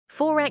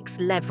Forex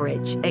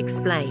leverage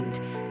explained.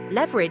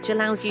 Leverage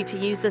allows you to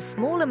use a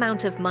small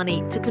amount of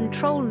money to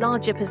control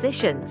larger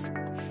positions.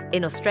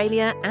 In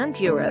Australia and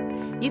Europe,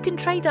 you can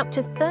trade up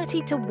to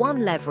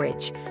 30-to-1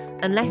 leverage,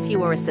 unless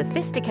you are a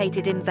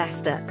sophisticated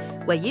investor,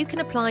 where you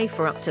can apply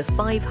for up to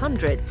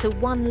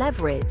 500-to-1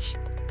 leverage.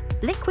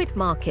 Liquid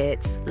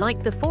markets,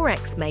 like the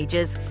Forex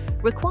majors,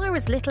 require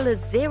as little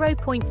as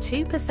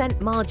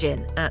 0.2%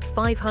 margin at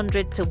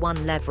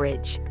 500-to-1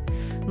 leverage.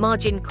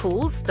 Margin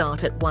calls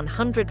start at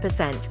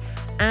 100%,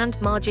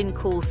 and margin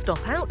call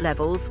stop-out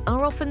levels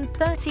are often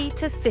 30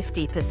 to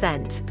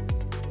 50%.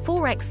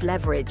 Forex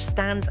leverage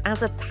stands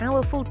as a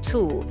powerful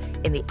tool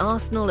in the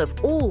arsenal of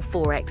all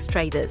Forex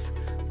traders,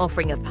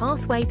 offering a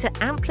pathway to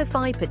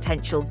amplify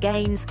potential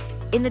gains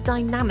in the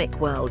dynamic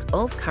world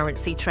of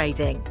currency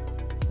trading.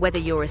 Whether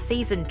you're a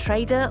seasoned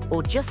trader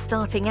or just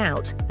starting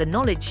out, the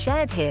knowledge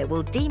shared here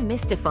will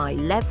demystify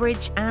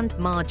leverage and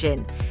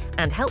margin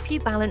and help you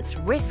balance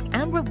risk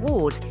and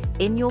reward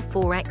in your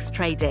Forex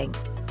trading.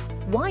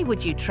 Why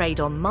would you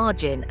trade on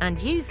margin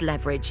and use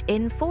leverage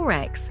in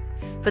Forex?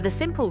 For the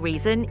simple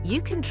reason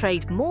you can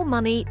trade more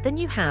money than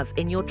you have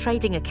in your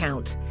trading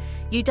account.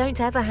 You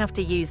don't ever have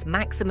to use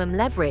maximum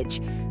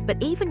leverage,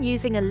 but even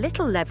using a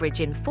little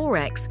leverage in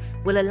Forex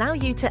will allow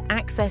you to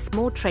access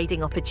more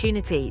trading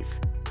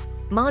opportunities.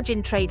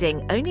 Margin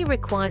trading only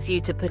requires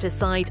you to put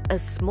aside a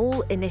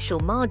small initial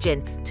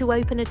margin to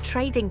open a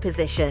trading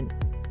position.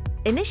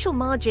 Initial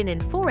margin in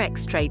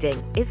Forex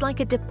trading is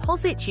like a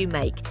deposit you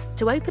make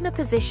to open a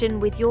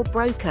position with your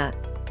broker.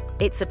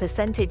 It's a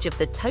percentage of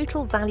the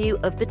total value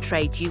of the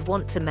trade you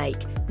want to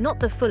make, not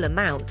the full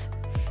amount.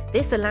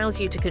 This allows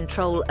you to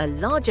control a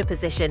larger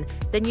position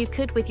than you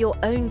could with your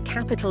own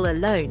capital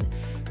alone,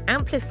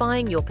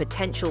 amplifying your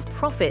potential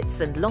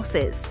profits and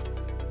losses.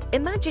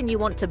 Imagine you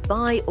want to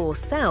buy or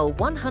sell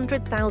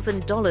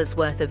 $100,000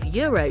 worth of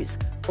euros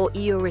or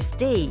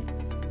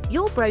USD.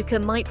 Your broker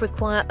might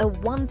require a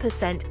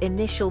 1%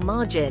 initial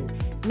margin,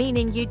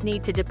 meaning you'd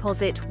need to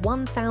deposit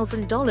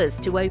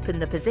 $1,000 to open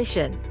the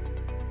position.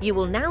 You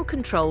will now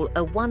control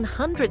a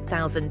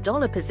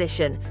 $100,000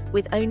 position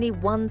with only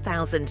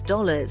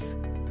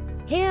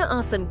 $1,000. Here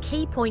are some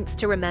key points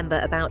to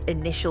remember about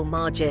initial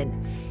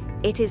margin.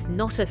 It is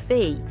not a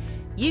fee.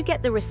 You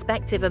get the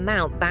respective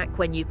amount back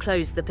when you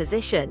close the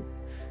position.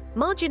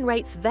 Margin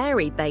rates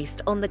vary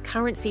based on the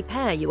currency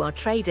pair you are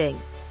trading.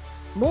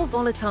 More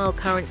volatile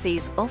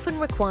currencies often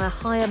require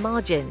higher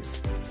margins.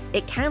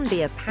 It can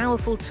be a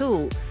powerful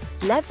tool.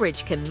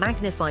 Leverage can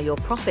magnify your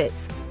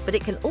profits, but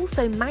it can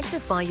also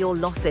magnify your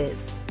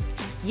losses.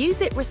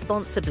 Use it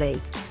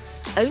responsibly.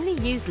 Only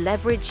use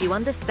leverage you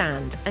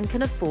understand and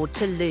can afford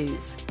to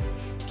lose.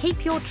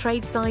 Keep your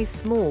trade size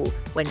small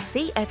when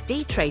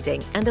CFD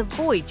trading and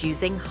avoid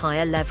using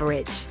higher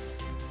leverage.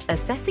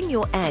 Assessing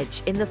your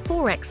edge in the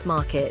Forex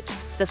market,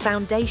 the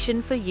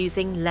foundation for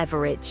using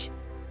leverage.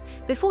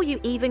 Before you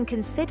even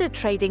consider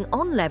trading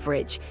on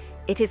leverage,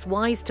 it is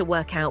wise to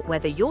work out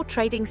whether your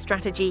trading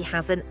strategy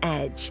has an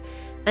edge.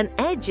 An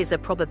edge is a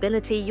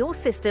probability your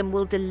system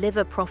will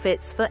deliver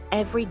profits for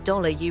every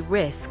dollar you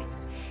risk.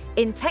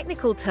 In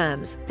technical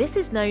terms, this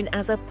is known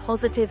as a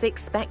positive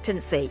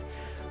expectancy.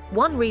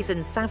 One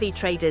reason savvy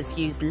traders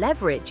use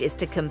leverage is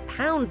to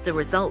compound the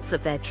results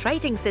of their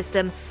trading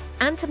system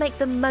and to make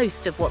the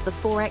most of what the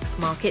Forex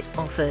market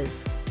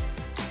offers.